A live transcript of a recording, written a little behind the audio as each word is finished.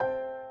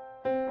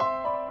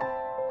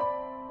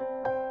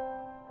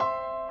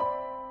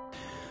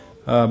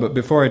But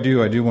before I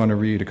do want to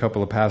read a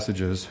couple of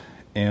passages.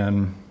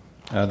 And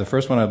the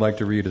first one I'd like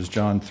to read is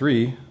John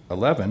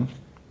 3:11,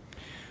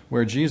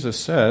 where Jesus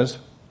says,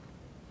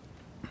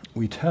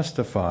 "We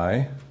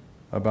testify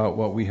about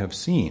what we have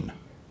seen."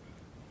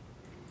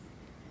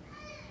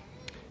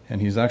 And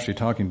he's actually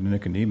talking to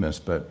Nicodemus,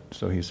 but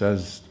so he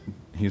says,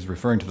 he's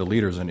referring to the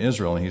leaders in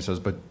Israel, and he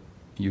says, "But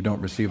you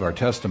don't receive our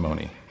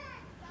testimony.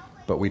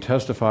 But we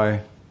testify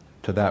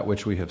to that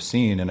which we have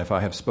seen, and if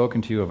I have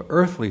spoken to you of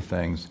earthly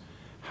things,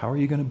 how are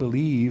you going to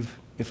believe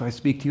if I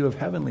speak to you of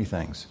heavenly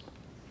things?"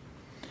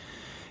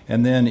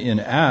 And then in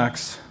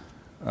Acts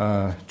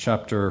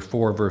chapter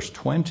 4, verse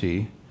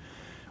 20,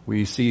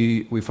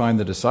 we find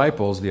the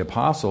disciples, the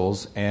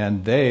apostles,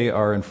 and they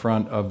are in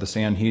front of the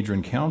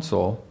Sanhedrin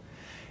council,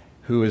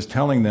 who is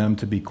telling them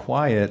to be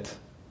quiet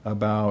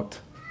about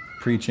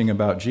preaching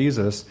about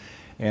Jesus.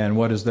 And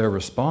what is their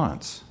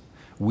response?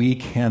 "We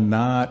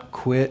cannot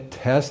quit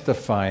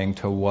testifying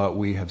to what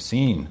we have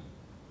seen."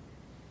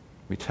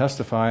 We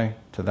testify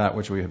to that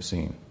which we have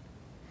seen.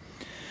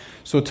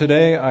 So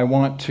today I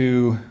want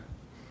to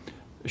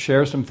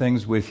share some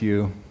things with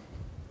you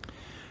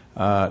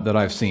that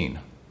I've seen.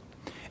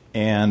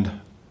 And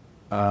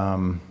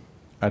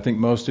I think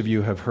most of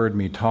you have heard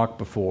me talk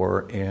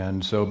before,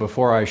 and so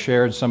before I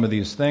shared some of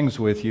these things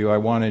with you, I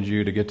wanted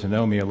you to get to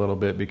know me a little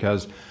bit,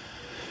 because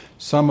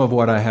some of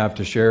what I have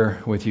to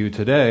share with you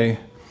today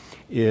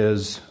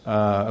is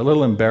a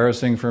little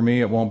embarrassing for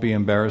me. It won't be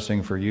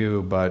embarrassing for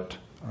you, but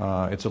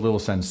it's a little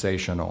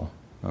sensational,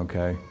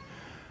 okay?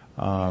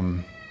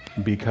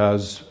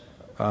 Because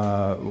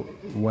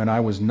when I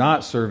was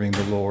not serving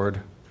the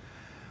Lord,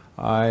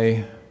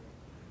 I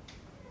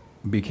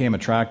became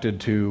attracted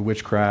to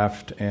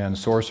witchcraft and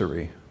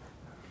sorcery.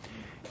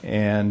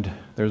 And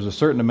there's a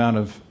certain amount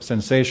of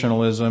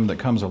sensationalism that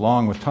comes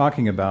along with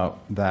talking about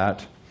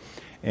that,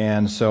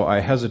 and so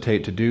I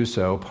hesitate to do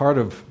so. Part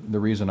of the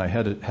reason I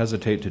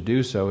hesitate to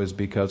do so is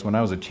because when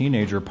I was a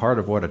teenager, part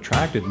of what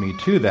attracted me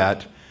to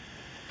that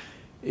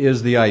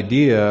is the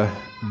idea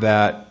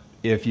that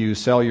if you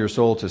sell your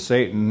soul to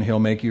Satan, he'll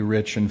make you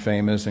rich and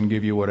famous and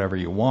give you whatever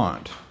you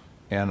want.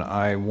 And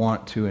I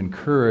want to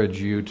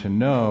encourage you to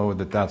know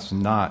that that's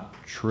not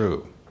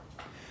true.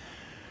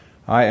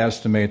 I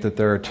estimate that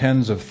there are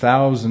tens of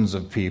thousands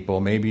of people,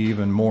 maybe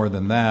even more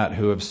than that,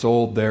 who have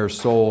sold their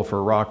soul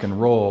for rock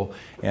and roll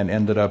and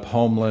ended up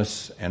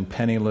homeless and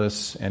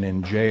penniless and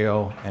in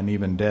jail and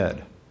even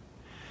dead.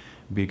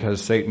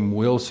 Because Satan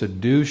will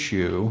seduce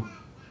you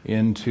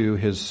into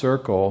his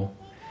circle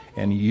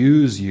and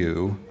use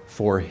you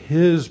for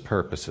his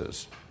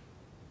purposes,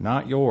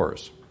 not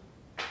yours.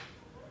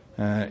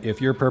 If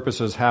your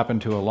purposes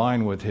happen to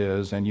align with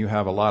his and you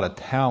have a lot of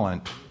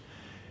talent,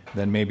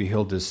 then maybe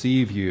he'll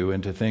deceive you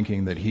into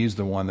thinking that he's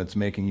the one that's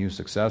making you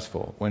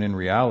successful, when in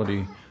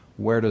reality,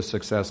 where does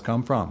success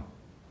come from?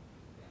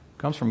 It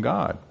comes from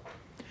God.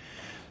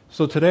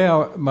 So today,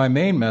 my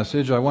main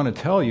message I want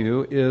to tell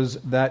you is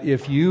that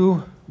if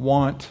you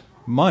want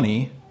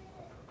money,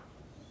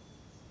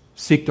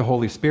 seek the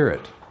Holy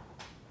Spirit.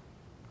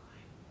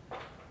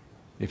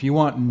 If you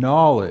want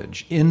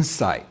knowledge,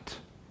 insight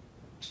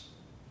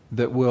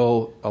that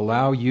will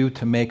allow you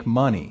to make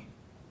money,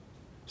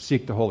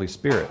 seek the Holy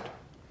Spirit.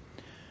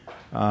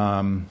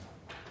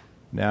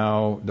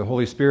 Now, the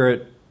Holy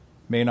Spirit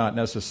may not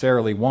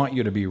necessarily want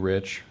you to be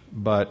rich,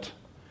 but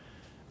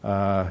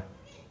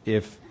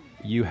if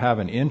you have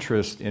an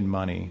interest in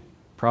money,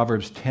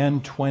 Proverbs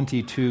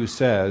 10:22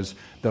 says,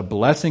 "The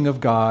blessing of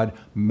God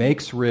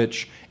makes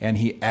rich, and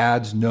he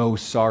adds no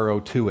sorrow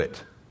to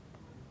it."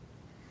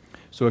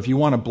 So if you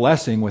want a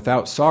blessing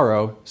without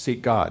sorrow,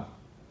 seek God.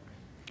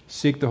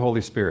 Seek the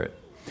Holy Spirit.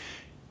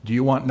 Do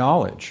you want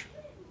knowledge?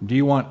 Do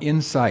you want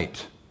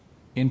insight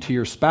into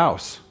your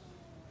spouse,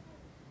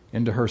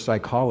 into her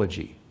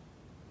psychology?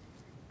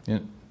 Do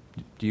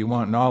you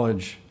want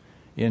knowledge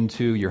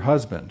into your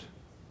husband?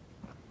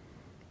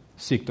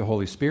 Seek the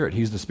Holy Spirit.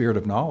 He's the Spirit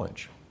of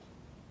knowledge.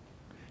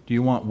 Do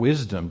you want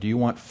wisdom? Do you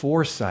want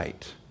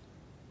foresight?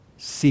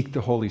 Seek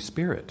the Holy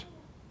Spirit.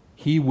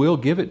 He will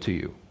give it to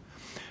you.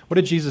 What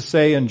did Jesus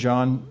say in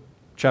John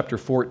chapter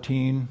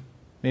 14?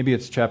 Maybe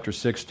it's chapter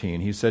 16.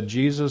 He said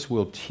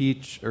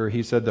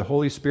the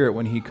Holy Spirit,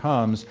 when he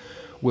comes,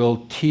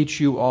 will teach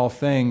you all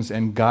things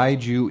and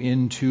guide you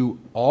into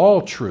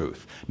all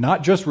truth.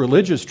 Not just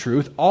religious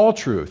truth, all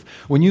truth.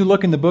 When you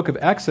look in the book of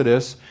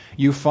Exodus,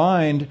 you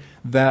find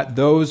that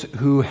those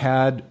who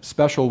had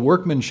special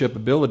workmanship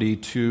ability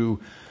to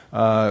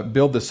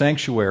build the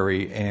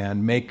sanctuary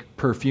and make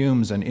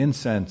perfumes and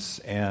incense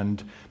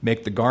and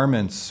make the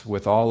garments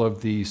with all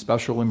of the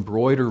special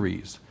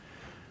embroideries,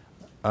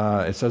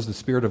 it says the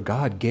Spirit of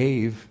God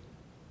gave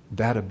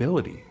that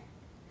ability.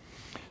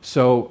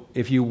 So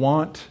if you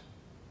want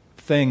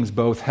things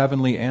both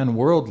heavenly and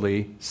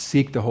worldly,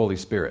 seek the Holy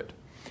Spirit.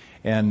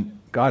 And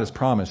God has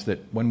promised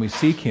that when we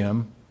seek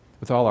him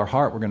with all our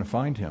heart, we're going to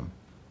find him.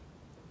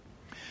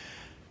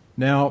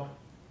 Now,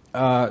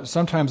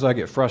 sometimes I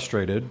get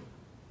frustrated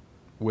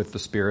with the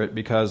Spirit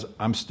because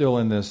I'm still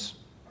in this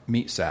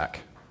meat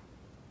sack.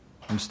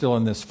 I'm still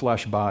in this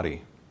flesh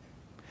body.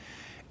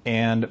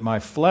 And my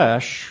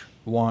flesh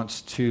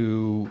wants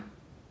to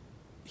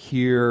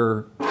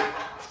hear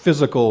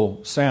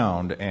physical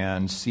sound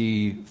and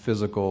see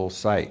physical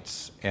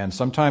sights. And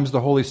sometimes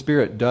the Holy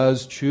Spirit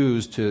does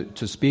choose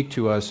to speak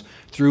to us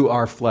through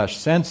our flesh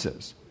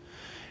senses.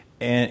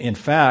 And in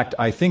fact,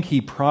 I think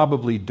he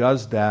probably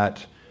does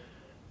that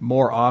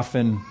more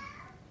often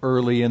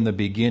early in the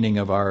beginning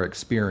of our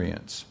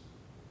experience.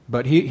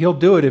 But he'll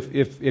do it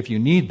if you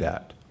need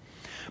that.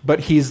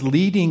 But he's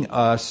leading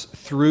us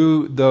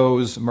through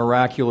those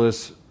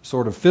miraculous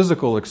sort of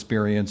physical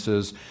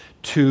experiences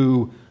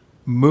to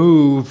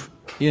move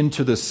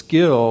into the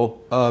skill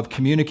of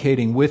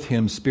communicating with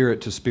him spirit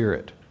to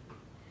spirit.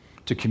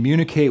 To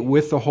communicate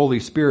with the Holy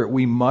Spirit,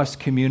 we must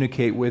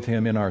communicate with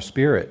him in our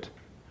spirit.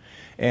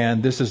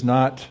 And this is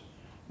not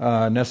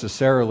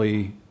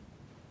necessarily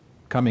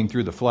coming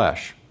through the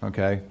flesh,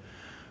 okay?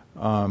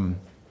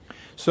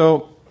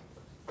 So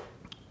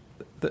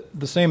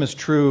the same is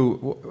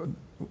true.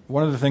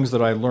 One of the things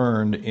that I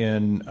learned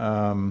in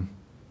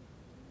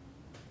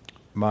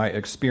my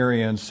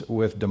experience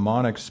with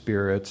demonic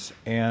spirits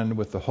and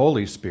with the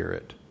Holy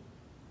Spirit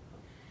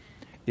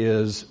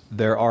is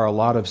there are a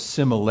lot of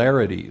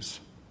similarities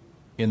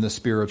in the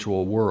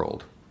spiritual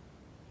world,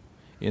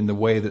 in the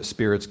way that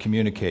spirits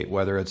communicate,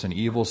 whether it's an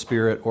evil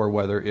spirit or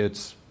whether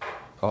it's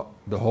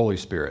the Holy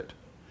Spirit.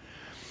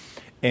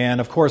 And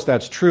of course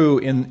that's true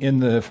in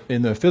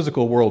the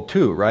physical world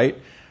too,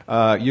 right?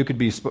 You could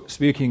be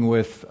speaking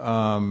with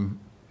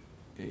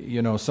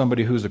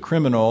somebody who's a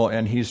criminal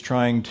and he's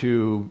trying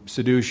to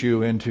seduce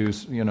you into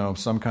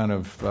some kind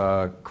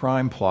of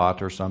crime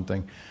plot or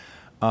something.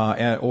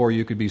 Or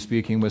you could be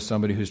speaking with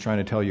somebody who's trying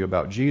to tell you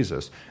about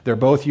Jesus. They're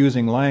both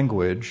using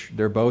language.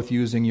 They're both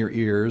using your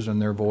ears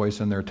and their voice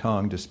and their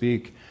tongue to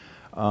speak.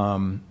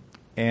 And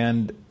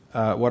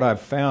what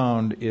I've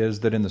found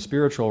is that in the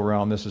spiritual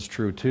realm, this is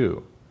true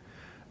too.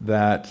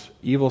 That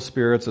evil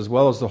spirits, as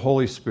well as the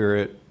Holy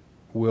Spirit,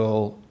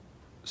 will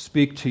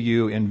speak to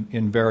you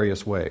in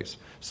various ways.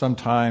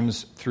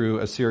 Sometimes through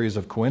a series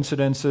of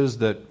coincidences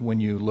that when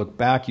you look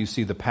back, you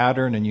see the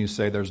pattern and you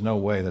say, there's no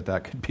way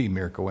that could be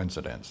mere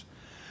coincidence.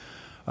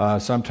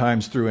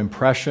 Sometimes through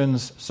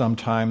impressions,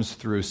 sometimes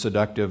through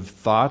seductive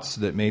thoughts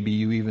that maybe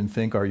you even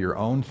think are your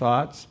own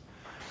thoughts.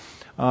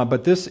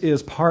 But this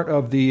is part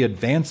of the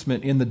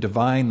advancement in the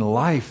divine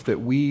life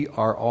that we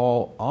are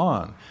all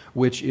on,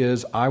 which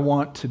is I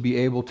want to be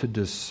able to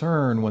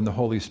discern when the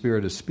Holy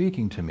Spirit is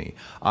speaking to me.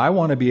 I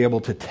want to be able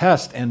to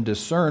test and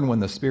discern when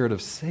the spirit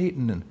of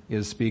Satan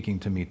is speaking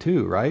to me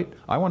too, right?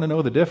 I want to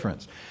know the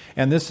difference.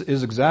 And this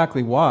is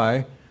exactly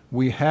why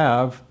we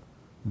have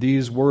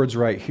these words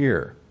right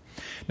here.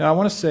 Now, I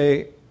want to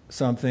say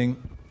something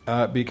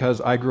because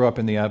I grew up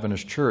in the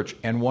Adventist church,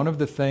 and one of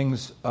the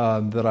things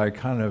that I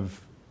kind of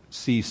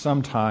see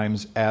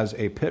sometimes as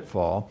a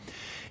pitfall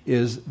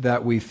is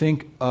that we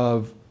think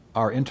of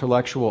our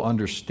intellectual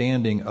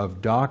understanding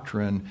of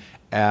doctrine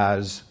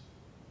as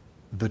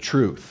the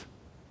truth,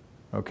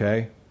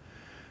 okay?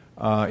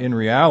 In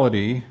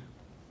reality,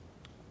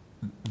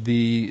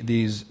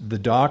 the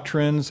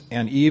doctrines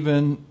and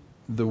even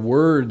the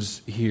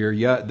words here,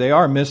 they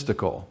are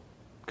mystical,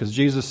 because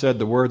Jesus said,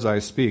 the words I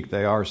speak,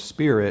 they are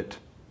spirit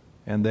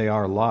and they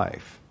are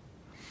life.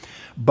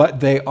 But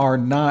they are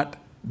not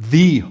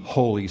the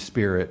Holy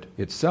Spirit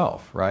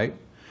itself, right?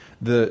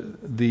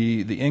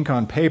 The ink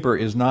on paper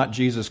is not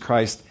Jesus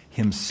Christ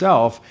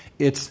himself,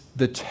 it's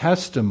the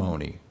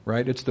testimony,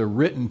 right? It's the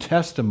written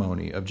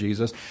testimony of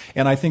Jesus.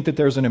 And I think that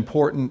there's an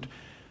important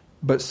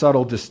but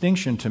subtle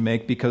distinction to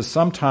make, because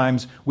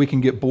sometimes we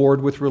can get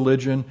bored with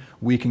religion,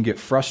 we can get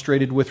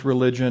frustrated with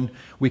religion,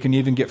 we can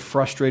even get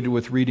frustrated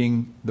with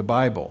reading the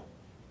Bible.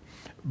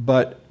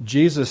 But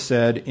Jesus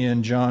said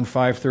in John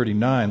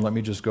 5:39, let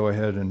me just go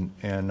ahead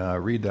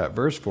and read that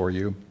verse for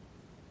you.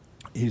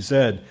 He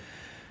said,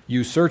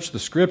 you search the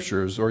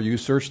Scriptures, or you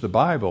search the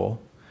Bible,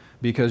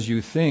 because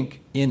you think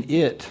in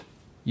it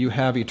you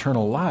have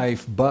eternal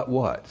life, but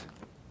what?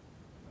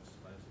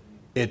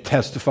 It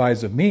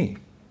testifies of me.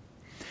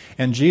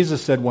 And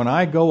Jesus said, when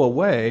I go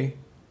away,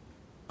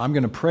 I'm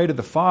going to pray to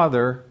the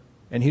Father,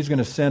 and he's going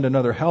to send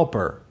another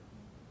helper,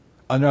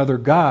 another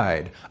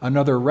guide,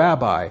 another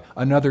rabbi,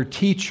 another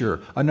teacher,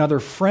 another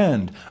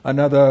friend,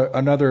 another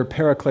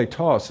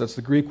parakletos. That's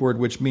the Greek word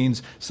which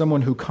means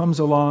someone who comes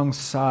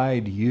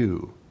alongside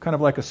you, kind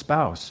of like a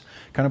spouse,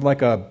 kind of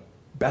like a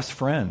best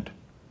friend.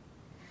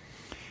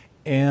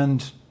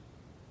 And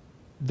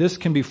this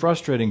can be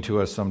frustrating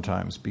to us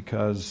sometimes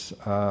because,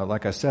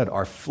 like I said,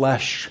 our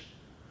flesh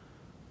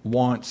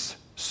wants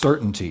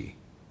certainty.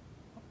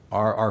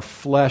 Our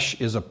flesh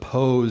is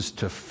opposed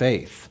to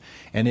faith.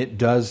 And it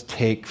does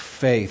take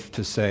faith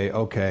to say,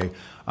 okay,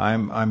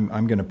 I'm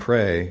going to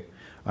pray.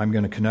 I'm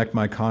going to connect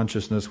my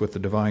consciousness with the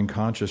divine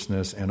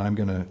consciousness, and I'm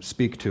going to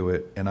speak to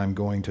it, and I'm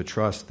going to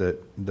trust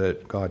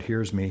that God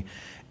hears me.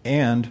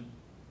 And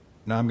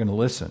now I'm going to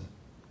listen.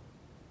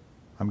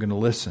 I'm going to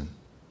listen.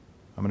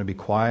 I'm going to be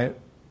quiet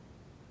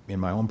in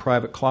my own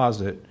private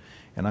closet,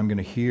 and I'm going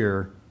to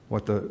hear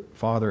what the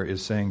Father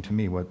is saying to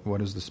me.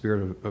 What is the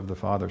Spirit of the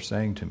Father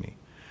saying to me?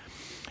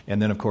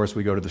 And then, of course,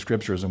 we go to the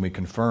Scriptures and we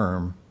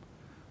confirm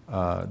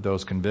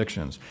those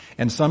convictions.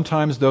 And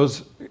sometimes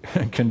those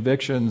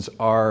convictions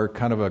are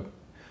kind of a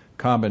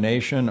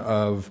combination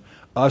of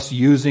us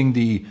using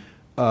the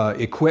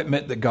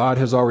equipment that God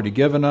has already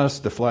given us,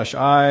 the flesh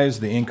eyes,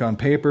 the ink on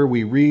paper.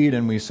 We read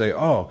and we say,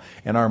 oh,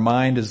 and our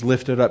mind is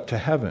lifted up to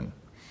heaven.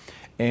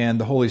 And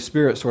the Holy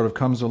Spirit sort of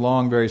comes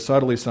along very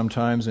subtly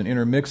sometimes and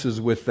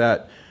intermixes with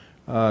that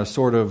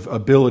sort of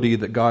ability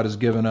that God has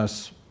given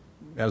us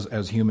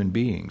as human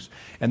beings.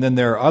 And then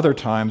there are other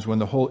times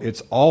when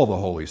it's all the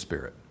Holy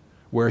Spirit,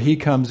 where he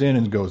comes in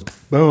and goes,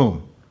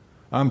 boom,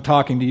 I'm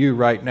talking to you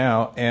right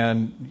now,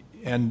 and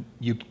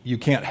you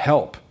can't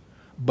help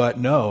but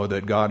know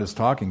that God is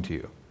talking to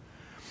you.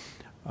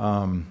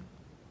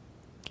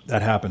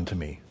 That happened to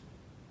me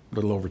a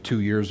little over 2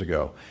 years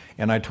ago.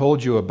 And I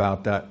told you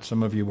about that.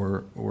 Some of you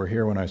were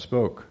here when I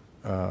spoke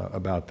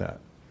about that.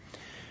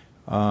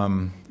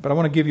 But I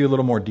want to give you a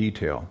little more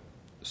detail.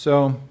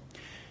 So,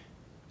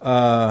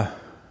 I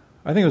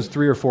think it was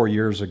 3 or 4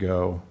 years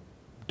ago,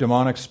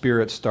 demonic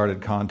spirits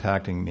started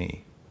contacting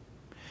me.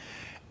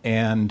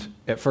 And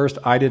at first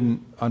I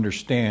didn't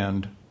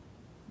understand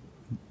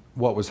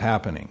what was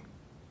happening.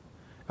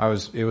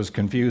 It was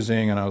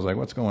confusing, and I was like,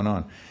 what's going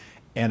on?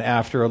 And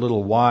after a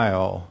little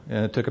while,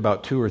 and it took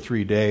about 2 or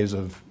 3 days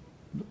of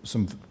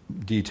some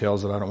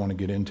details that I don't want to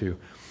get into,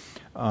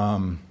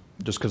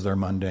 just because they're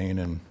mundane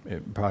and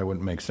it probably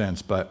wouldn't make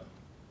sense, but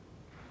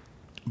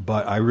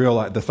I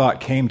realized, the thought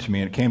came to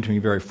me, and it came to me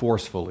very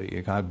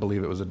forcefully. I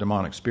believe it was a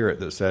demonic spirit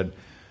that said,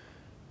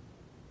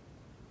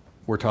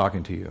 we're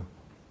talking to you.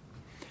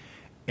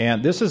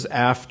 And this is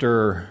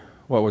after,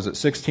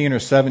 16 or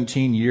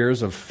 17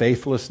 years of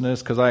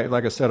faithlessness, because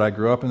like I said, I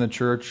grew up in the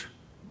church.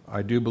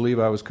 I do believe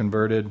I was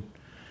converted,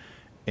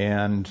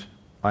 and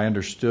I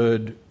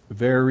understood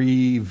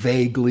very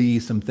vaguely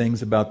some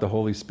things about the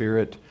Holy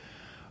Spirit,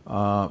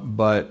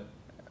 but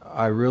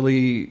I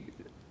really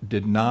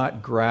did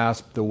not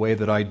grasp the way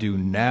that I do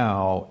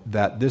now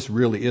that this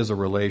really is a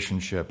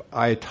relationship.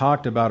 I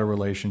talked about a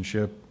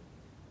relationship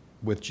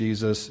with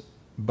Jesus,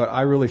 but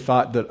I really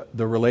thought that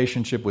the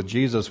relationship with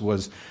Jesus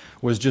was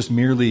just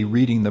merely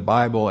reading the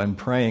Bible and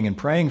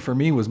praying for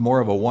me was more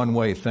of a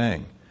one-way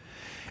thing.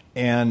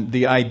 And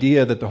the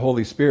idea that the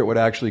Holy Spirit would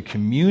actually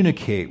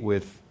communicate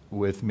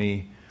with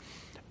me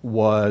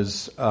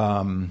was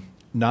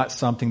not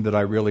something that I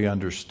really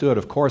understood.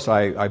 Of course,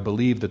 I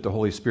believed that the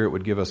Holy Spirit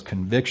would give us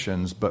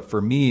convictions, but for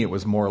me it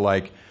was more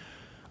like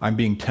I'm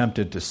being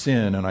tempted to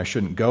sin and I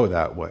shouldn't go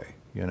that way,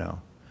 you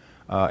know.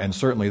 And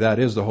certainly that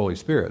is the Holy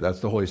Spirit. That's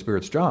the Holy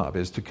Spirit's job,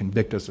 is to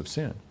convict us of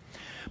sin.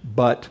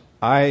 But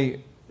I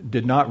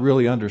did not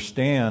really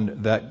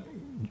understand that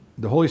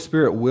the Holy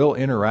Spirit will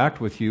interact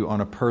with you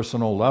on a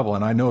personal level,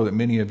 and I know that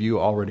many of you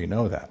already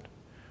know that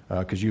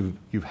because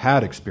you've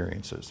had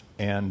experiences.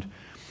 And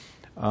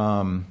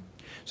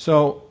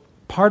so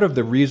part of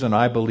the reason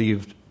I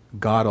believed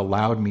God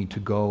allowed me to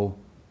go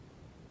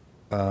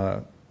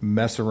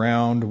mess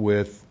around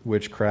with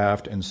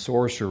witchcraft and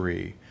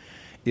sorcery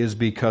is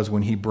because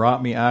when he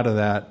brought me out of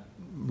that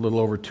a little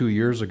over 2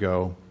 years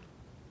ago,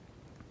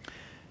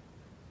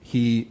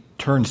 he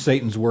turned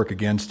Satan's work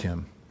against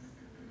him.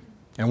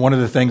 And one of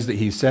the things that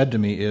he said to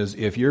me is,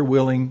 if you're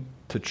willing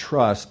to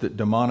trust that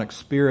demonic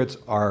spirits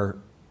are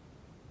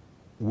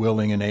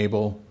willing and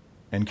able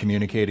and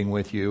communicating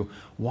with you,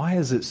 why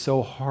is it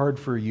so hard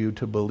for you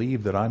to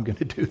believe that I'm going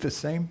to do the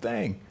same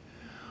thing?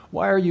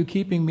 Why are you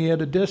keeping me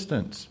at a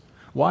distance?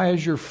 Why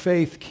is your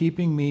faith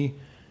keeping me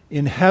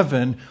in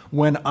heaven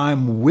when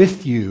I'm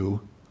with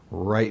you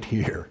right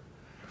here?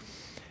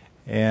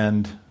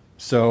 And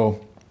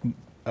so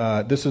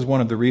this is one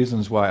of the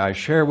reasons why I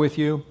share with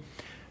you.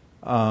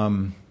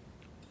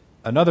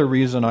 Another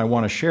reason I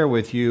want to share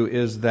with you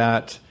is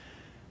that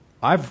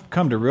I've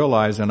come to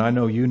realize, and I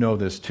know you know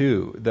this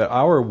too, that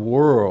our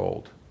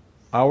world,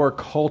 our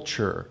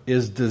culture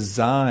is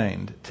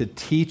designed to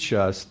teach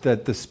us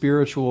that the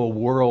spiritual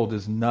world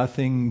is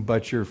nothing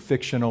but your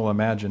fictional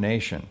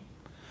imagination.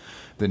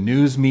 The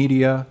news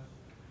media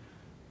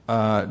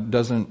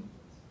doesn't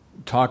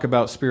talk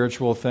about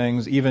spiritual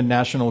things. Even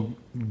National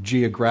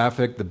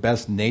Geographic, the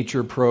best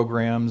nature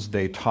programs,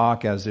 they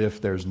talk as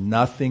if there's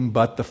nothing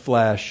but the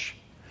flesh.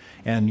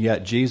 And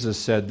yet Jesus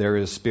said there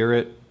is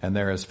spirit and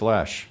there is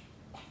flesh,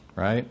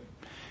 right?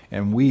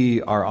 And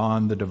we are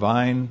on the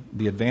divine.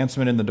 The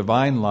advancement in the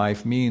divine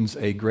life means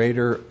a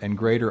greater and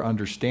greater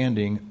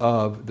understanding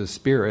of the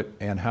Spirit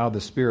and how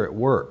the Spirit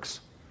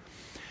works.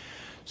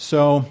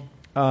 So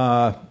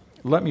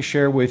let me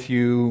share with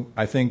you,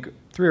 I think,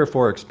 3 or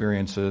 4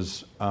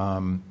 experiences,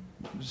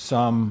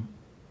 some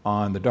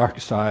on the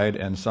dark side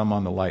and some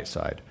on the light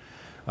side.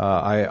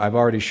 I've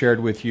already shared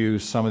with you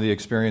some of the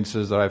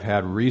experiences that I've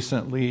had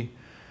recently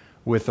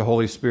with the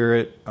Holy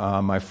Spirit.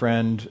 My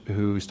friend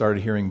who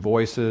started hearing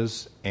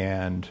voices,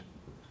 and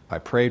I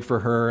prayed for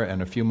her,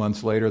 and a few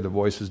months later the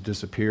voices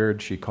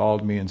disappeared. She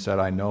called me and said,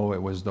 I know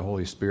it was the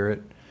Holy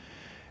Spirit,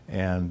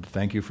 and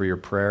thank you for your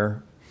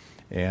prayer.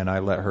 And I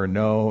let her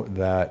know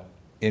that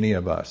any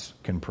of us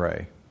can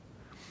pray.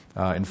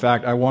 In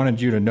fact, I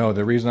wanted you to know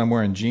the reason I'm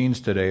wearing jeans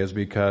today is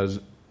because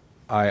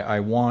I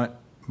want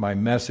my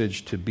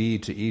message to be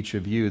to each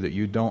of you that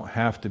you don't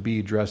have to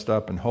be dressed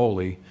up and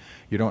holy.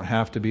 You don't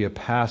have to be a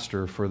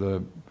pastor for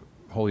the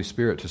Holy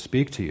Spirit to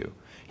speak to you.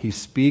 He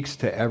speaks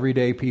to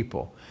everyday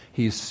people.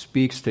 He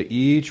speaks to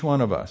each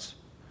one of us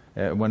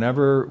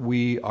whenever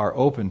we are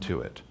open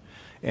to it.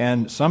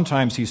 And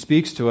sometimes he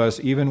speaks to us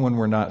even when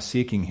we're not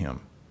seeking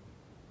him.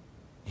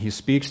 He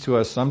speaks to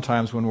us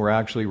sometimes when we're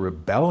actually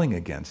rebelling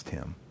against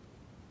him,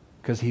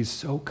 because he's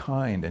so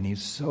kind and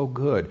he's so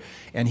good.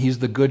 And he's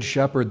the good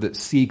shepherd that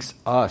seeks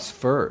us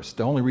first.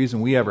 The only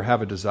reason we ever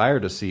have a desire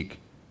to seek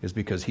is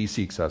because he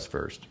seeks us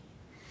first.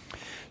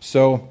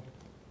 So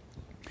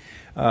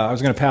I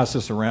was going to pass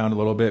this around a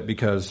little bit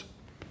because,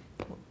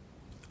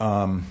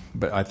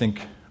 but I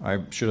think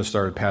I should have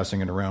started passing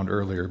it around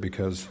earlier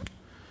because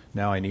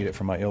now I need it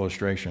for my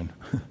illustration.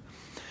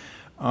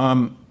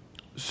 My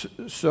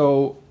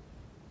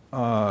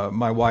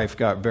wife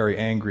got very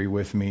angry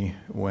with me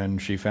when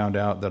she found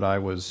out that I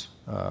was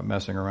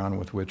messing around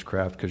with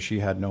witchcraft, because she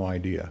had no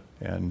idea.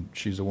 And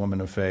she's a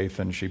woman of faith,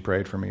 and she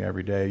prayed for me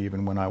every day,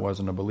 even when I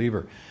wasn't a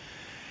believer.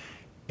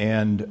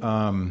 And,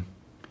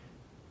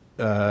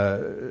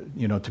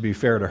 to be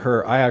fair to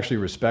her, I actually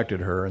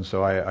respected her, and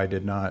so I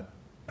did not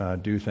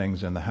do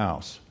things in the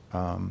house.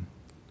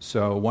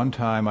 So one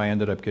time I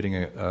ended up getting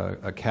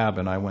a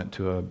cabin. I went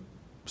to a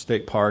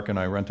state park and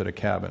I rented a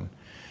cabin.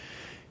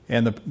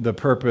 And the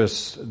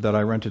purpose that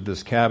I rented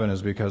this cabin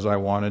is because I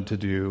wanted to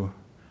do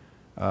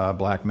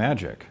black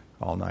magic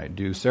all night,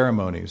 do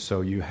ceremonies.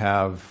 So you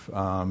have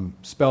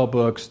spell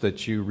books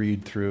that you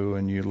read through,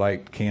 and you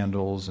light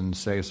candles and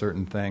say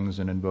certain things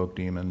and invoke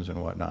demons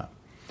and whatnot.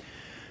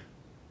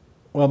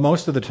 Well,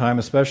 most of the time,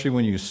 especially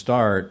when you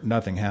start,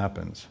 nothing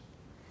happens.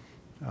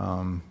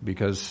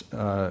 Because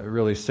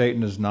really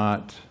Satan is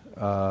not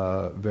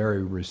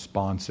very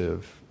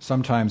responsive.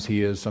 Sometimes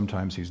he is,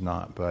 sometimes he's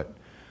not. But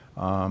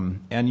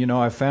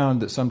I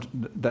found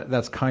that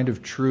that's kind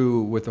of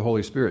true with the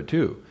Holy Spirit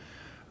too.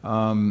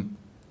 And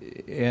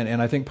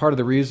I think part of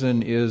the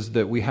reason is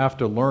that we have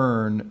to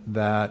learn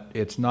that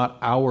it's not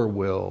our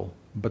will,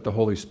 but the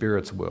Holy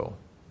Spirit's will.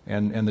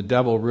 And the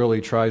devil really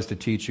tries to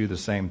teach you the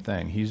same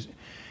thing.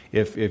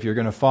 If you're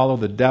going to follow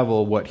the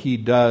devil, what he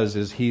does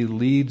is he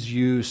leads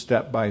you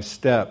step by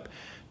step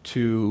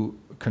to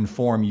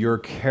conform your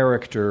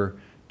character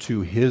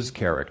to his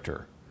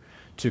character,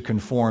 to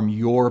conform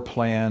your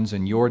plans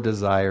and your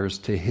desires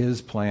to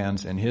his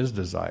plans and his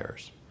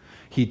desires.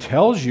 He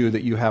tells you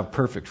that you have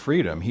perfect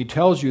freedom. He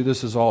tells you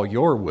this is all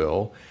your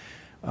will,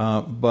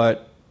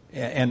 but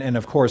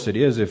of course it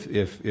is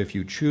if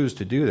you choose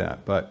to do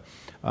that. But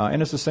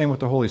and it's the same with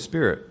the Holy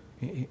Spirit.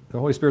 The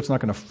Holy Spirit's not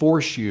going to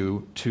force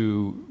you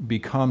to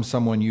become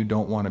someone you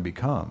don't want to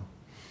become.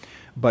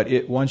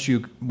 But once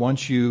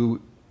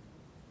you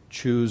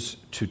choose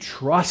to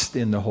trust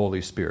in the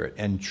Holy Spirit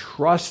and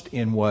trust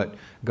in what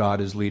God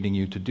is leading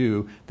you to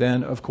do,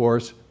 then, of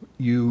course,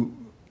 you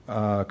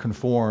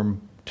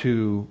conform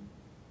to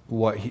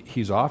what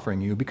he's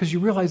offering you, because you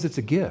realize it's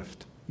a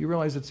gift. You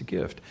realize it's a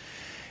gift.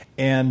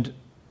 And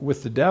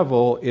with the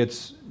devil,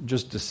 it's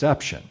just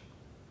deception.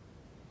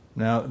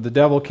 Now, the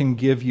devil can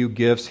give you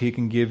gifts. He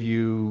can give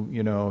you,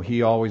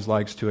 he always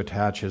likes to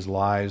attach his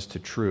lies to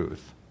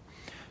truth.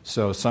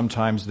 So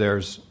sometimes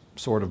there's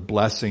sort of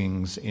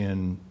blessings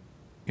in,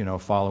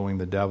 following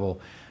the devil,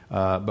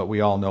 but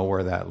we all know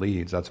where that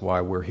leads. That's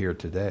why we're here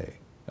today.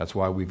 That's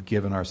why we've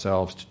given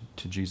ourselves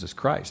to Jesus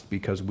Christ,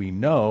 because we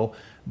know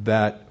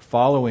that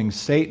following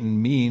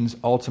Satan means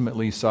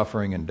ultimately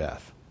suffering and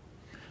death.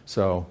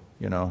 So,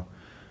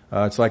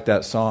 it's like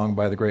that song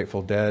by the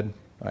Grateful Dead,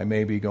 I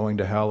may be going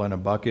to hell in a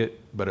bucket,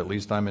 but at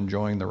least I'm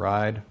enjoying the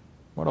ride.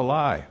 What a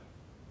lie.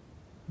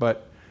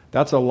 But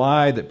that's a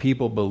lie that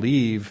people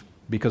believe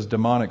because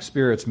demonic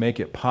spirits make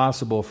it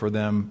possible for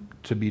them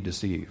to be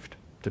deceived,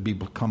 to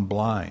become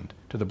blind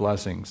to the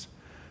blessings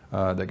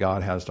that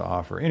God has to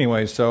offer.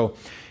 Anyway, so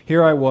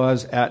here I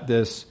was at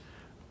this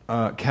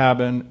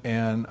cabin,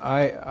 and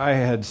I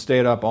had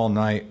stayed up all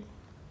night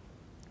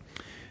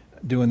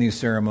doing these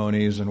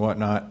ceremonies and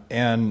whatnot,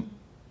 and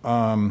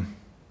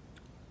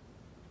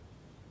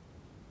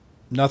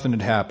nothing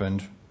had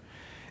happened,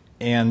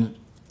 and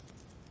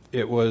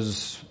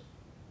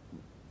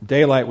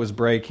daylight was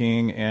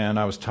breaking, and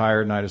I was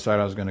tired, and I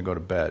decided I was going to go to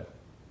bed.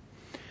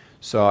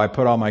 So I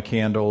put all my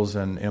candles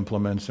and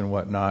implements and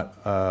whatnot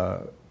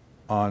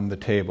on the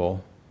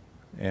table,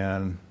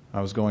 and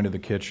I was going to the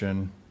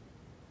kitchen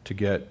to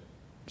get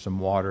some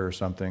water or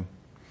something.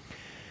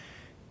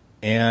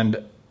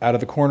 And out of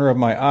the corner of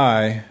my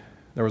eye,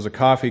 there was a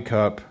coffee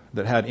cup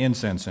that had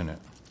incense in it,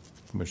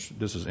 which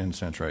this is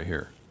incense right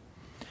here.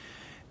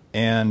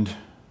 And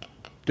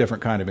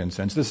different kind of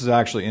incense. This is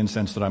actually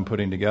incense that I'm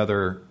putting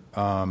together,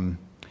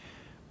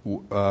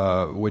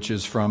 which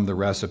is from the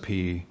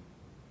recipe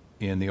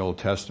in the Old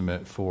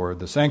Testament for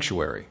the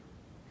sanctuary.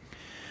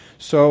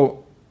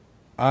 So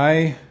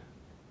I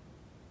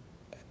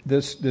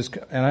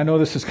and I know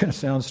this is going to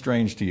sound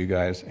strange to you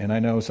guys, and I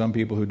know some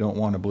people who don't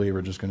want to believe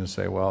are just going to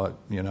say, well,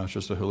 it's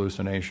just a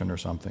hallucination or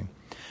something.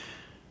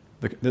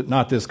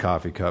 Not this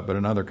coffee cup, but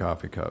another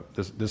coffee cup.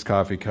 This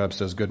coffee cup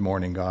says, "Good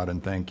morning, God,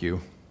 and thank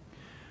you."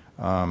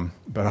 But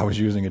I was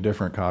using a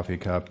different coffee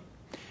cup.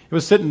 It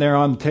was sitting there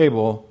on the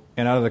table,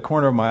 and out of the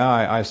corner of my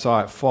eye, I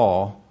saw it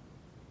fall.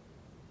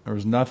 There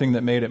was nothing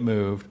that made it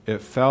move.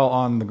 It fell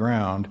on the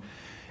ground,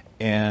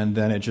 and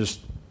then it just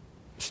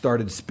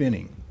started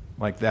spinning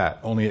like that,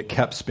 only it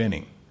kept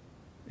spinning.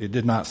 It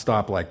did not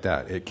stop like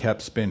that. It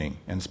kept spinning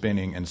and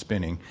spinning and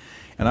spinning.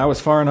 And I was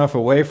far enough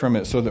away from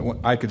it so that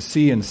I could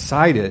see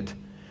inside it.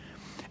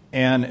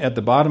 And at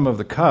the bottom of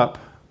the cup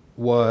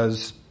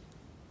was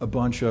a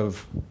bunch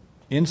of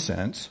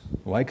incense,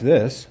 like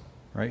this,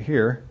 right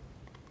here.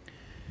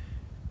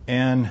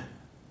 And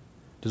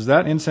does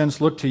that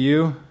incense look to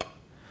you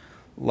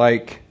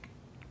like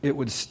it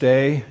would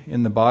stay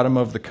in the bottom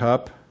of the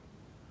cup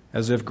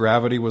as if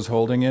gravity was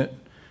holding it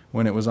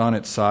when it was on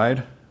its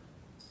side?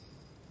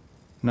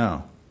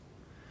 No.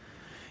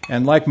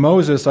 And like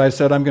Moses, I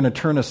said, I'm going to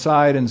turn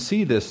aside and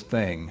see this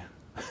thing.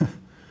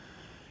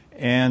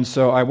 And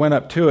so I went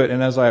up to it,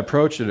 and as I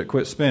approached it, it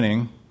quit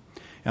spinning.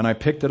 And I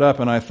picked it up,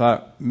 and I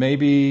thought,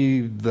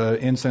 maybe the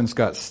incense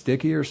got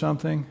sticky or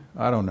something?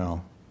 I don't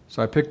know.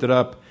 So I picked it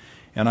up,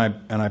 and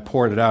I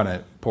poured it out, and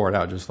it poured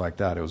out just like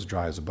that. It was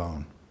dry as a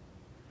bone.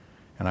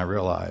 And I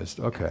realized,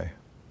 okay,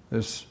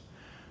 this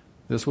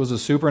was a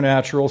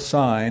supernatural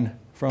sign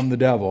from the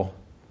devil.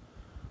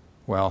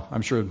 Well,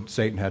 I'm sure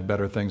Satan had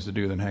better things to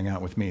do than hang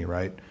out with me,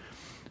 right?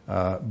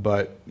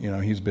 But,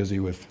 he's busy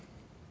with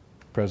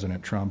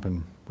President Trump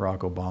and Barack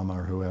Obama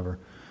or whoever.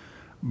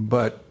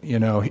 But,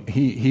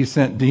 he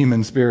sent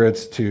demon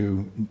spirits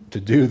to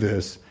do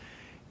this.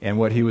 And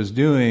what he was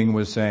doing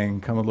was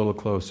saying, come a little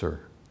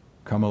closer,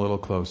 come a little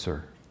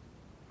closer.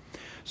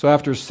 So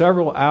after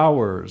several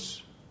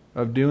hours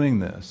of doing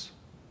this,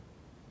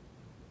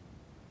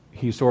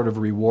 he sort of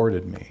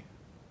rewarded me.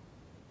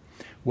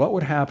 What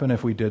would happen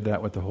if we did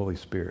that with the Holy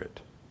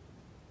Spirit?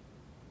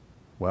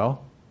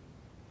 Well,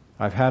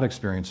 I've had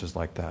experiences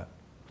like that.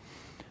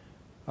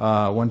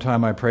 One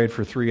time I prayed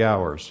for 3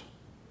 hours.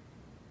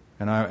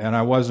 And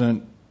I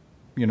wasn't,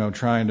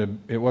 trying to,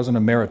 it wasn't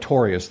a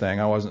meritorious thing.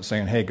 I wasn't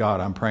saying, hey,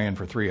 God, I'm praying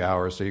for 3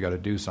 hours, so you got to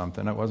do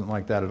something. It wasn't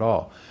like that at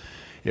all.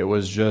 It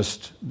was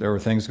just, there were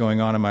things going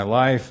on in my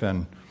life,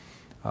 and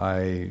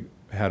I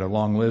had a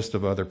long list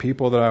of other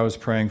people that I was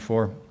praying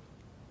for.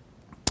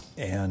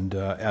 And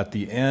at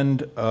the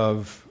end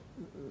of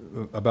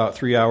about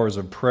 3 hours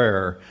of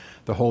prayer,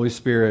 the Holy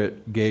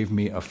Spirit gave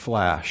me a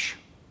flash.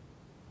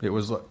 It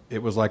was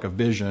like a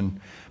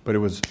vision, but it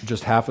was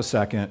just half a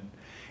second,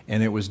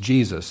 and it was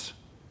Jesus.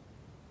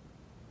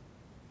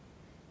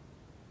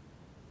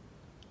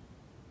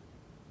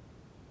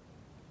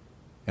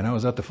 And I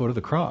was at the foot of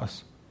the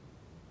cross.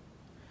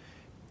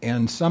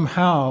 And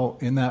somehow,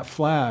 in that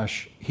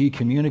flash, he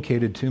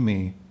communicated to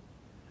me,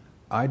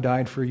 I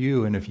died for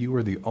you, and if you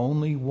were the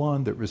only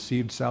one that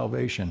received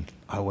salvation,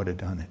 I would have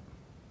done it.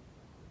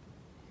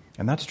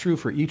 And that's true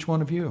for each one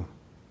of you.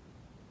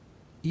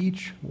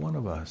 Each one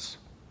of us.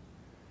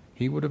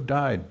 He would have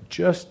died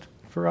just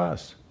for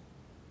us.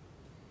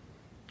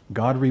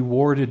 God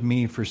rewarded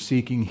me for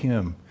seeking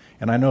him.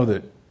 And I know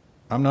that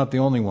I'm not the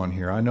only one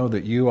here. I know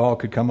that you all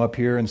could come up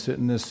here and sit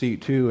in this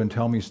seat too and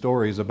tell me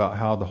stories about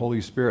how the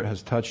Holy Spirit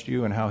has touched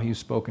you and how he's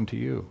spoken to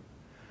you.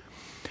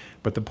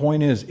 But the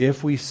point is,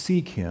 if we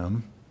seek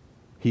him,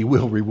 he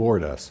will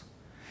reward us.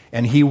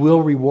 And he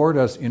will reward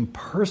us in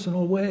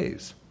personal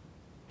ways.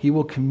 He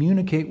will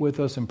communicate with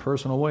us in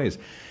personal ways.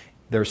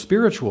 They're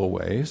spiritual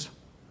ways,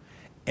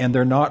 and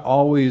they're not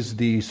always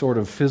the sort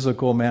of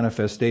physical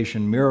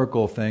manifestation,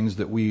 miracle things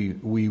that we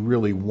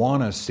really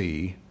want to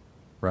see,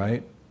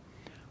 right?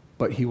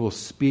 But he will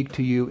speak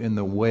to you in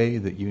the way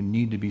that you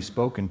need to be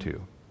spoken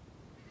to.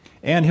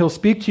 And he'll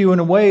speak to you in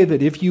a way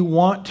that if you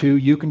want to,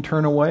 you can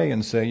turn away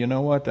and say, you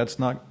know what, that's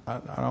not, I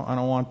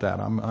don't want that.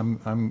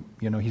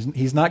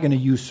 He's not going to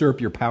usurp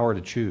your power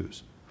to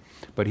choose,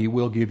 but he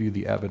will give you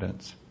the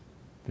evidence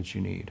that you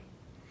need.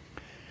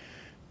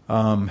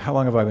 How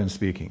long have I been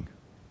speaking?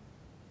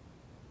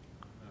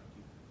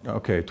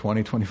 Okay,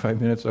 20,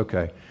 25 minutes?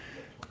 Okay.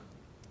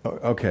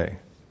 Okay.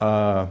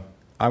 I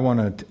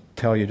want to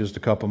tell you just a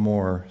couple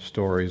more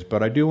stories,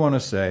 but I do want to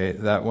say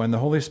that when the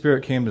Holy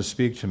Spirit came to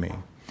speak to me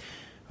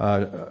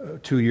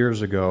 2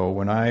 years ago,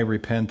 when I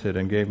repented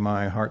and gave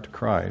my heart to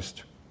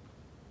Christ,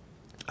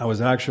 I was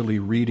actually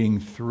reading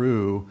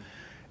through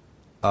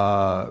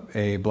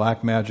a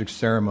black magic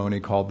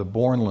ceremony called The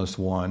Bornless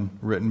One,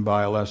 written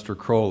by Aleister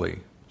Crowley.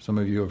 Some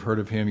of you have heard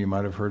of him. You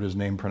might have heard his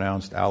name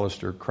pronounced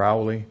Aleister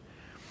Crowley.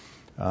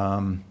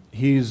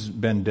 He's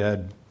been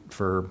dead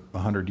for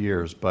 100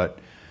 years, but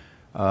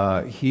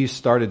he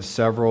started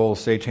several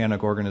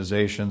satanic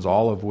organizations,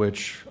 all of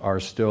which are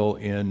still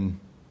in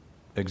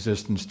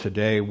existence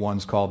today.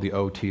 One's called the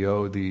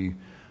OTO, the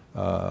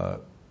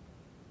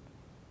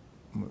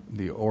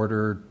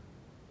Order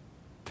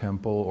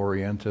Temple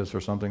Orientis or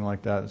something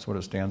like that. That's what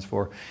it stands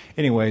for.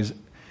 Anyways,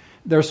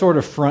 they're sort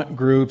of front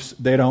groups.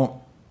 They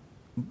don't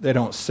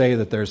say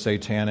that they're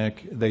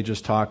satanic. They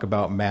just talk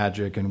about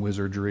magic and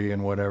wizardry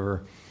and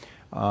whatever.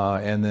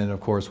 And then, of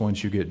course,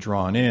 once you get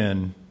drawn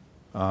in,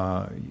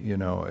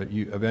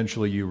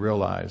 eventually you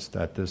realize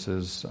that this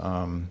is,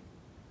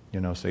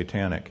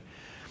 satanic.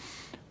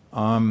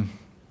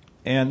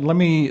 And let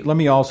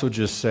me also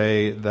just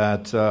say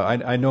that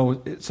I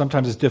know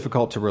sometimes it's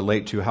difficult to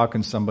relate to. How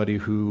can somebody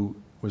who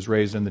was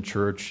raised in the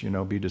church,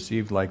 be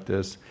deceived like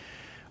this?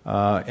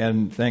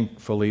 And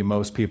thankfully,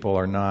 most people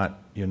are not,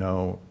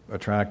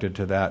 attracted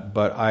to that.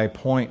 But I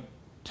point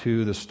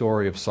to the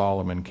story of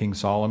Solomon, King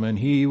Solomon.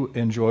 He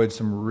enjoyed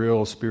some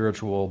real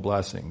spiritual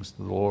blessings.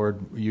 The Lord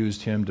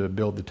used him to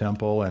build the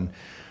temple, and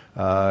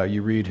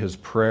you read his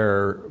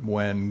prayer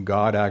when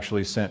God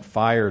actually sent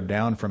fire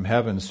down from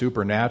heaven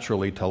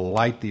supernaturally to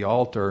light the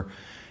altar,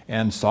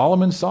 and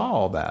Solomon saw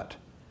all that.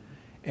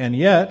 And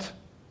yet,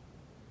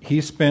 he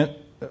spent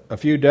a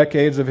few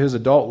decades of his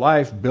adult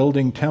life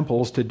building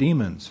temples to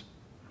demons.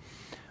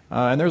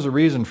 And there's a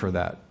reason for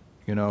that.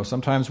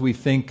 Sometimes we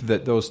think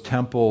that those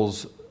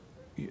temples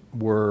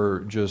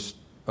were just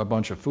a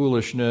bunch of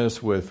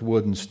foolishness with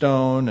wood and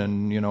stone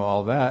and,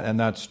 all that, and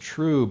that's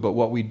true. But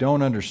what we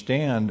don't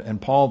understand, and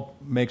Paul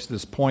makes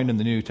this point in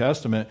the New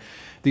Testament,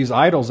 these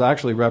idols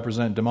actually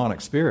represent demonic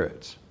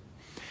spirits.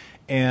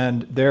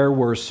 And there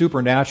were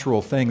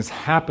supernatural things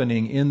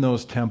happening in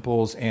those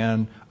temples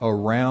and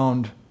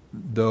around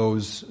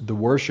the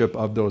worship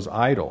of those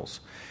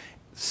idols.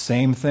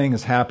 Same thing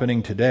is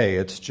happening today.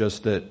 It's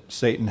just that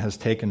Satan has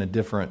taken a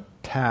different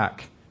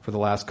tack for the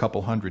last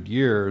couple hundred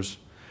years,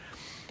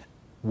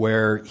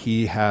 where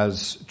he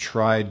has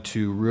tried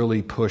to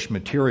really push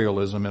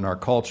materialism in our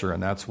culture.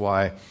 And that's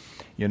why,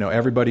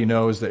 everybody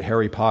knows that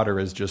Harry Potter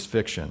is just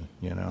fiction.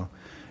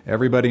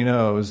 Everybody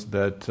knows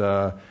that,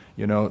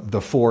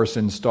 the Force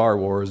in Star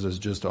Wars is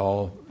just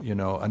all,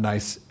 a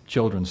nice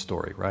children's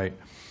story, right?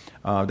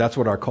 That's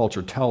what our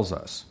culture tells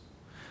us.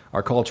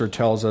 Our culture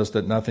tells us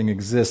that nothing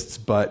exists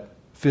but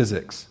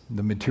physics,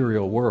 the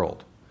material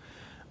world.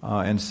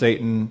 And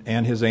Satan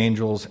and his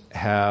angels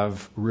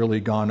have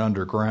really gone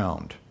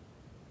underground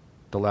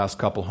the last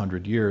couple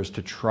hundred years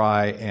to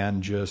try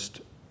and just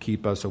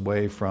keep us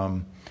away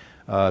from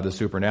the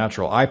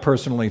supernatural. I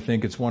personally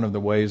think it's one of the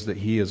ways that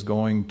he is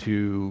going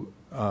to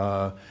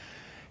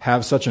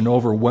have such an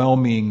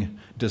overwhelming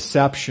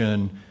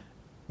deception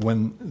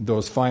when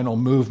those final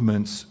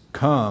movements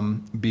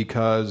come,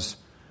 because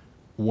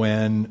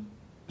when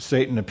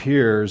Satan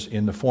appears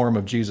in the form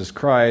of Jesus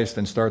Christ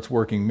and starts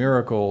working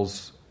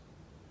miracles,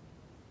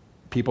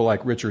 people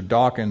like Richard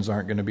Dawkins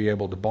aren't going to be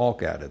able to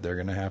balk at it. They're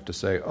going to have to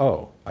say,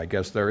 oh, I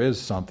guess there is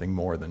something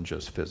more than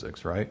just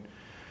physics, right?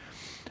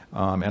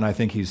 And I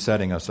think he's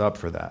setting us up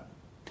for that.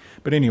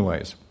 But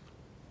anyways,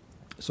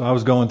 so I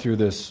was going through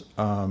this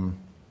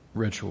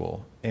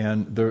ritual,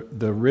 and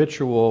the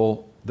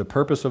ritual, the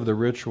purpose of the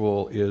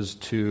ritual is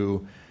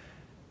to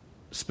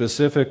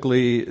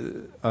specifically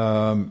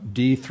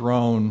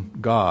dethrone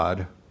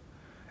God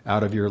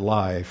out of your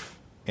life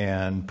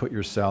and put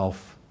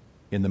yourself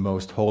in the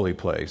most holy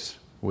place,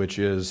 which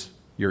is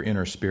your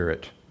inner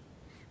spirit,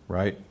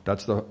 right?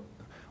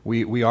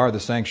 We are the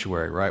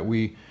sanctuary, right?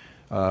 We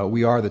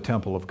are the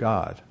temple of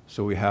God.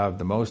 So we have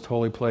the most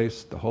holy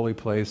place,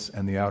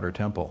 and the outer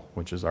temple,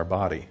 which is our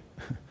body.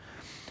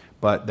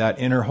 But that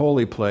inner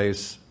holy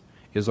place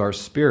is our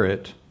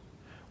spirit,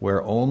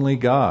 where only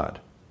God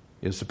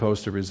is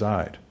supposed to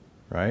reside,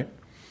 right?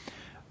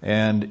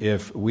 And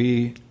if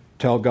we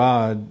tell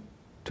God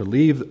to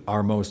leave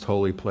our most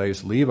holy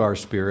place, leave our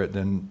spirit,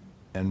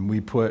 and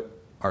we put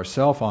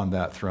ourselves on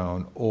that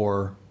throne,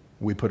 or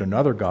we put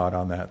another God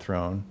on that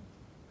throne,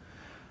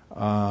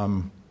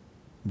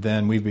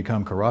 then we've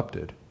become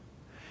corrupted.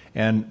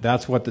 And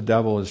that's what the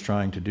devil is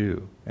trying to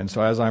do. And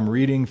so as I'm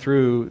reading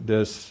through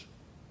this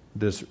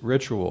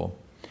ritual,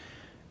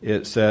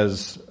 it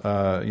says,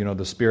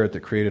 the spirit that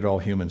created all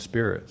human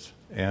spirits.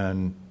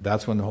 And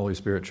that's when the Holy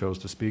Spirit chose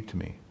to speak to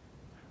me.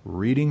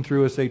 Reading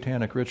through a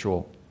satanic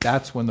ritual,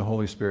 that's when the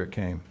Holy Spirit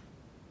came.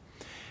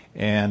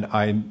 And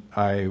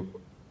I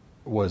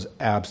was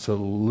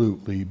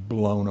absolutely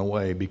blown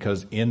away,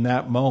 because in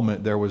that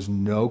moment there was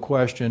no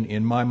question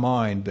in my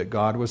mind that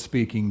God was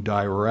speaking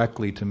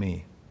directly to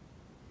me.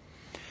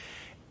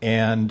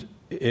 And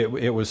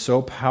it was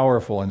so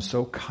powerful and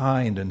so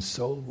kind and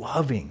so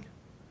loving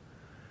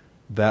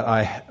that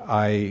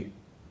I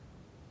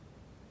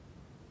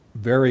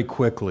very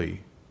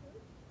quickly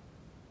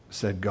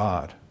said,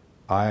 God,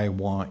 I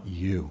want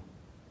you.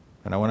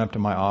 And I went up to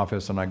my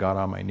office and I got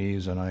on my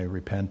knees and I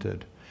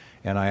repented.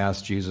 And I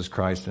asked Jesus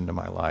Christ into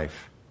my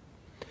life.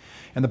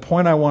 And the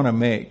point I want to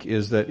make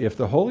is that if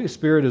the Holy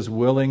Spirit is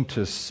willing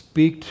to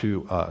speak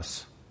to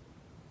us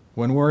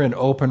when we're in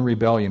open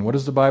rebellion, what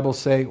does the Bible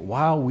say?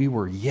 While we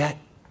were yet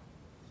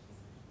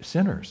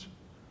sinners,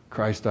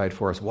 Christ died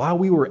for us. While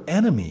we were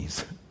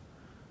enemies,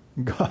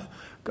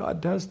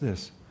 God does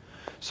this.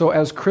 So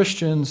as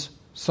Christians,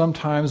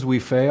 sometimes we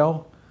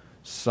fail.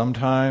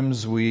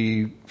 Sometimes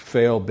we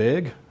fail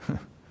big.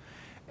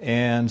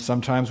 And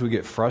sometimes we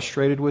get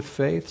frustrated with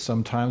faith.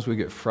 Sometimes we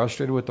get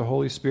frustrated with the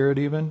Holy Spirit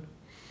even.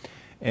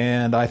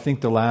 And I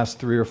think the last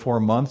 3 or 4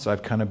 months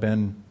I've kind of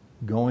been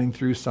going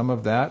through some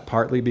of that,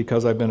 partly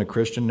because I've been a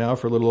Christian now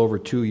for a little over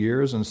 2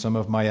 years, and some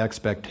of my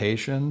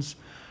expectations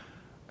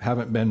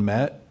haven't been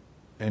met.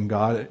 And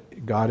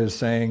God is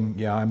saying,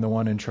 yeah, I'm the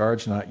one in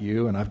charge, not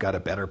you, and I've got a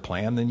better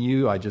plan than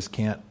you. I just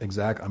can't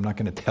I'm not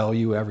going to tell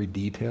you every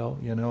detail,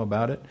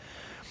 about it.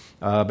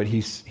 But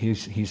he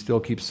still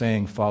keeps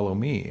saying, follow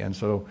me. And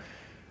so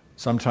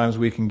sometimes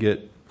we can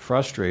get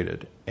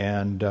frustrated.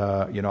 And,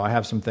 I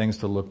have some things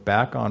to look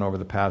back on over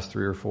the past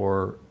 3 or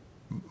 4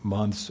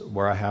 months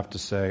where I have to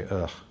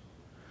say,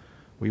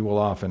 we will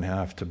often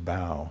have to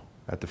bow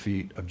at the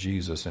feet of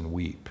Jesus and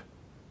weep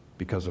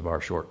because of our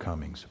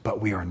shortcomings.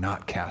 But we are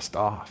not cast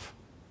off.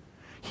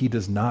 He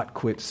does not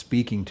quit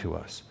speaking to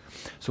us.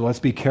 So let's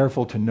be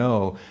careful to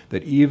know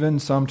that even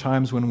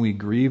sometimes when we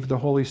grieve the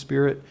Holy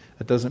Spirit,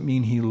 that doesn't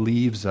mean He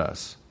leaves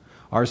us.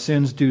 Our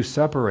sins do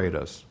separate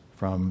us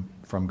from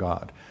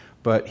God.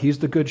 But He's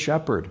the good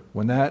shepherd.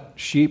 When that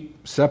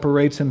sheep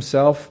separates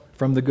himself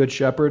from the good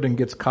shepherd and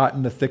gets caught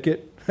in the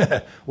thicket,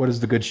 what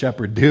does the good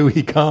shepherd do?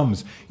 He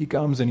comes. He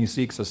comes and He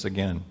seeks us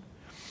again.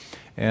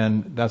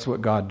 And that's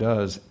what God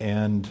does.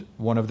 And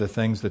one of the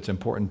things that's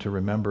important to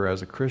remember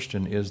as a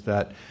Christian is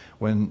that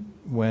when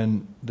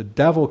the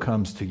devil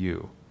comes to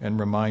you and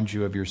reminds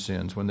you of your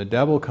sins, when the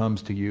devil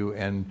comes to you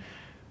and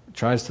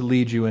tries to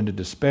lead you into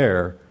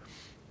despair,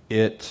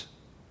 you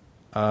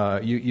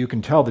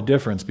can tell the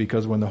difference,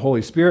 because when the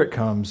Holy Spirit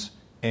comes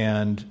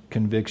and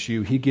convicts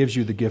you, He gives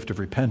you the gift of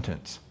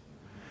repentance.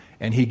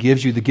 And He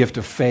gives you the gift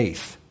of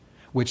faith,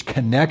 which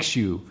connects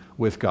you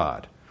with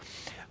God.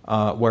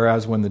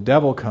 Whereas when the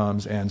devil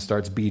comes and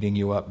starts beating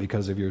you up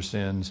because of your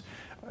sins,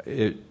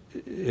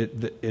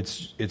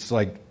 it's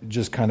like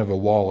just kind of a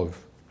wall of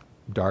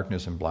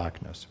darkness and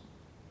blackness.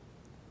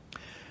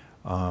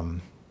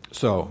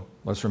 So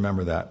let's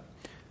remember that.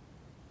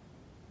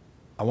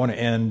 I want to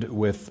end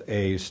with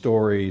a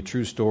story,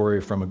 true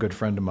story from a good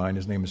friend of mine.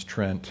 His name is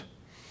Trent.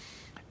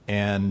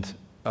 And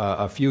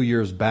a few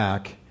years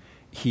back,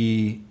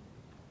 he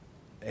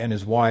and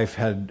his wife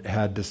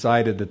had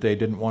decided that they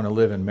didn't want to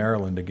live in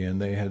Maryland again.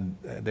 They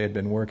had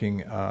been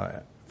working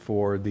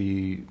for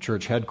the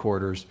church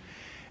headquarters,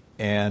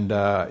 and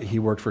he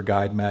worked for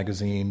Guide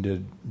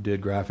Magazine,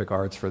 did graphic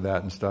arts for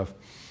that and stuff.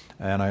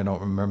 And I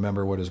don't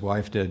remember what his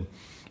wife did.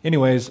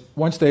 Anyways,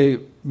 once they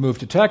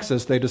moved to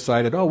Texas, they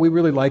decided, we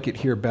really like it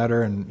here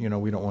better, and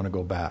we don't want to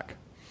go back.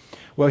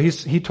 Well,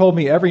 he told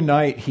me every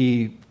night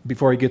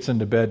before he gets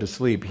into bed to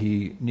sleep,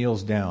 he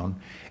kneels down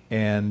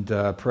and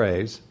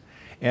prays.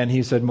 And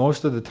he said,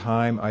 most of the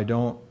time I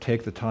don't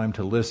take the time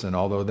to listen,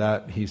 although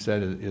that, he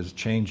said, is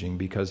changing,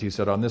 because he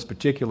said on this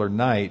particular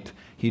night,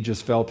 he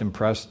just felt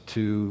impressed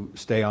to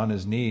stay on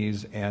his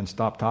knees and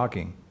stop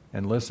talking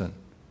and listen.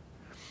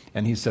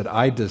 And he said,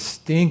 I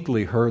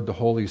distinctly heard the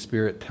Holy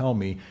Spirit tell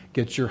me,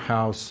 get your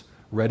house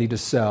ready to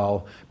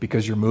sell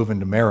because you're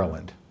moving to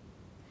Maryland.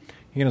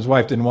 He and his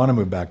wife didn't want to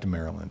move back to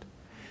Maryland.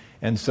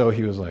 And so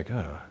he was like,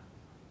 I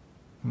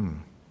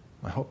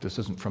hope this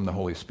isn't from the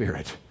Holy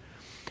Spirit.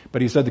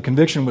 But he said the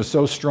conviction was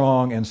so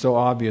strong and so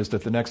obvious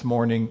that the next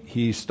morning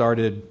he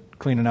started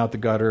cleaning out the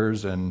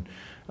gutters and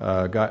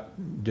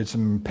did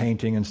some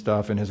painting and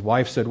stuff. And his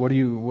wife said,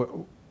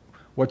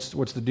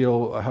 What's the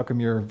deal? How come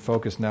you're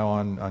focused now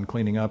on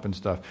cleaning up and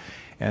stuff?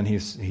 And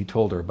he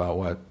told her about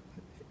what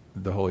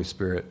the Holy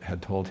Spirit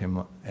had told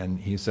him. And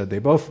he said they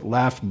both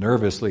laughed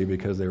nervously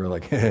because they were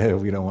like,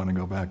 we don't want to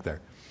go back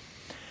there.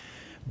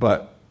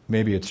 But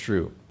maybe it's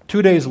true.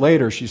 2 days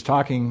later,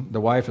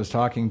 the wife is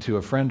talking to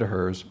a friend of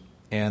hers,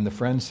 and the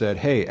friend said,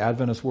 hey,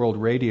 Adventist World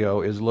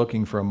Radio is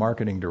looking for a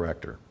marketing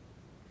director.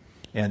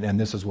 And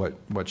this is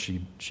what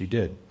she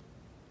did.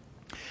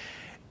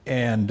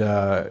 And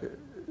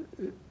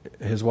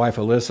his wife,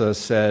 Alyssa,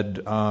 said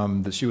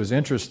that she was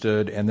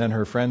interested, and then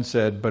her friend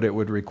said, but it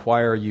would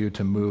require you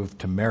to move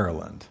to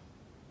Maryland.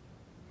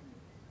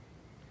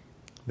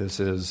 This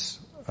is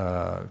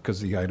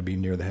because you got to be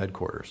near the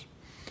headquarters.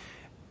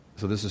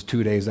 So this is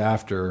 2 days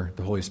after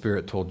the Holy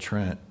Spirit told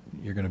Trent,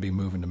 you're going to be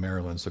moving to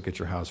Maryland, so get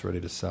your house ready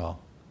to sell.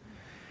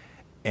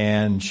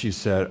 And she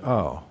said,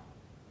 oh,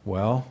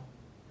 well.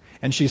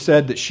 And she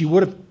said that she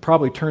would have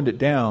probably turned it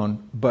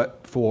down,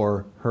 but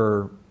for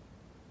her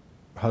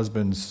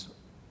husband's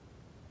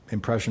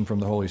impression from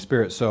the Holy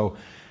Spirit. So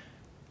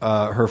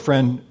her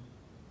friend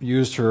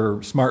used her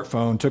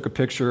smartphone, took a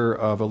picture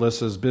of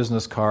Alyssa's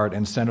business card,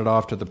 and sent it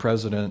off to the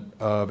president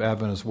of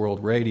Adventist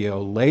World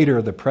Radio.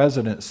 Later, the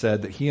president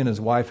said that he and his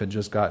wife had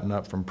just gotten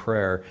up from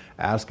prayer,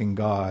 asking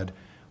God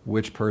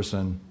which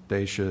person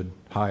they should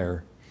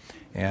hire.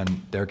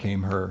 And there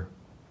came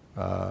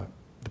the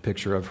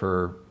picture of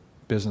her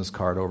business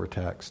card over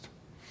text.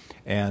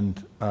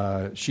 And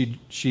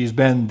she's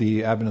been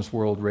the Adventist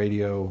World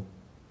Radio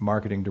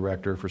marketing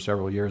director for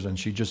several years, and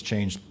she just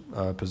changed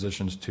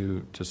positions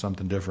to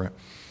something different.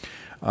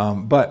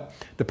 But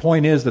the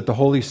point is that the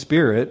Holy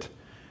Spirit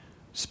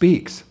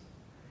speaks.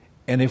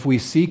 And if we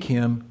seek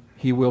Him,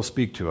 He will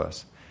speak to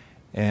us.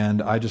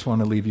 And I just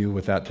want to leave you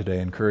with that today,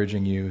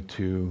 encouraging you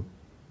to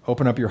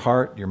open up your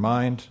heart, your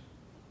mind,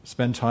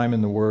 spend time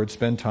in the Word,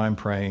 spend time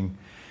praying,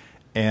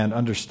 and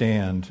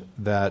understand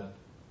that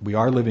we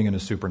are living in a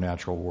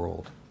supernatural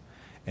world.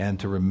 And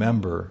to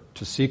remember,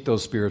 to seek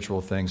those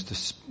spiritual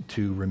things,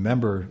 to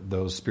remember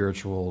those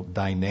spiritual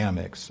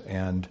dynamics,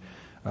 and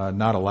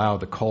not allow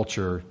the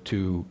culture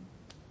to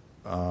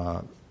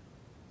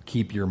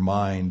keep your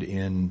mind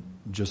in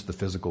just the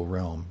physical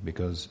realm,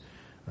 because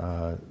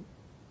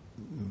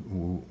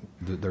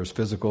there's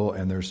physical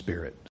and there's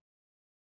spirit.